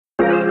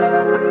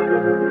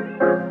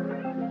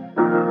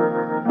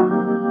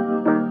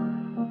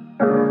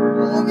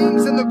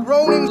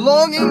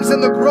longings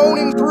and the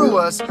groaning through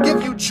us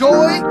give you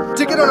joy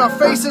to get on our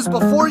faces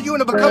before you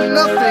and to become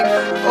nothing.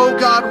 Oh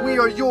God, we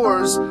are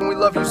yours, and we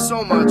love you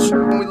so much,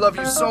 and we love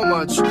you so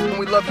much, and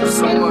we love you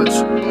so much,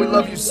 and we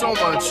love you so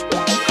much.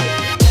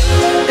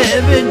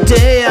 Every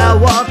day I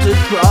walked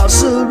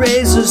across a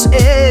razor's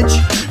edge,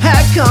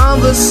 had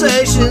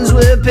conversations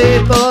with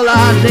people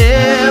I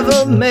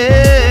never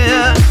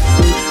met.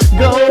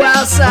 Go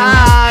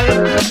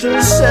outside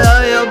to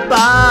sell your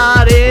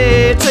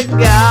body to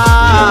God.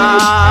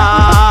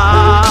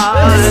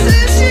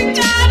 This you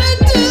gotta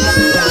do.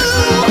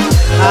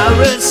 I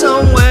read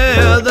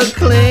somewhere the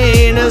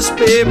cleanest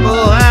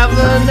people have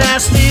the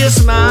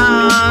nastiest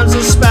minds,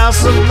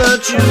 espouse the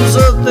virtues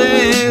of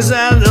things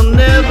that they'll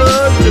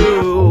never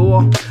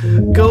do.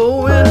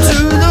 Go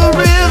into the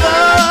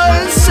river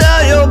and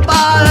sell your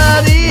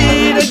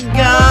body to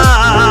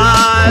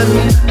God.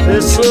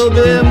 This will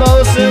be the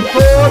most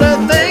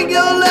important thing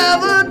you'll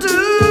ever do.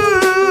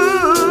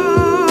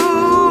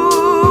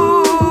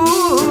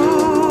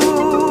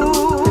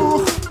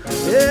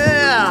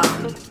 Yeah.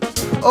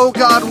 Oh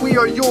God, we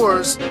are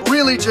yours.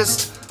 Really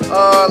just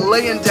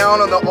laying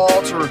down on the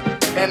altar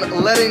and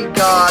letting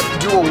God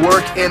do a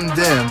work in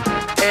them.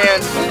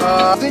 And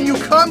then you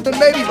come and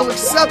maybe He'll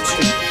accept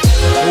you.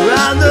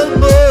 Write the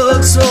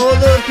books for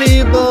the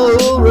people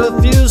who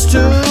refuse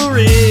to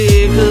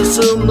read.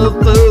 Consume the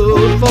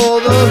food for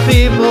the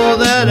people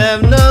that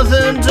have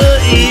nothing to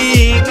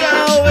eat.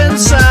 Go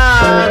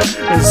inside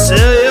and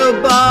sell your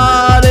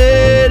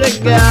body to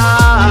God.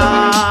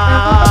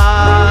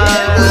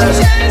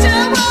 Change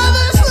how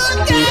others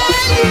look at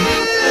you.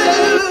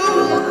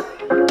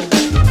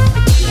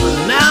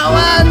 Now I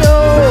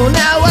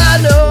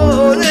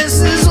know this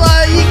is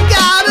what you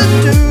gotta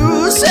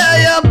do. Sell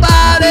your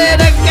body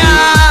to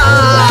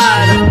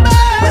God.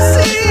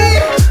 See,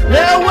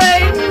 they're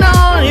waiting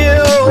on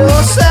you.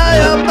 Sell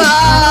your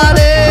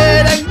body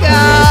to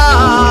God.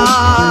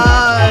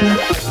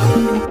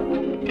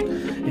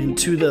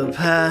 Into the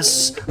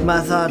past, my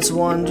thoughts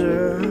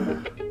wander,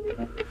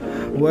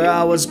 where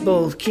I was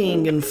both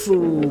king and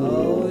fool.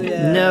 Oh,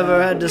 yeah.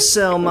 Never had to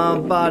sell my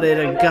body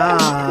to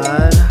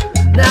God.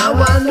 Now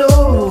I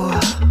know.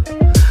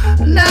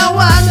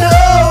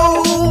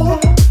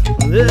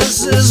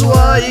 This is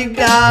what you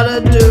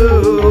gotta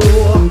do.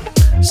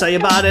 Sell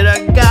your body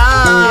to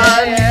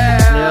God. Yeah.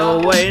 They're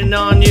waiting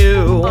on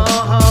you.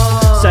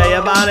 Sell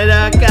your body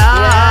to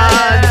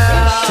God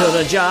till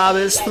the job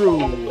is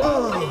through.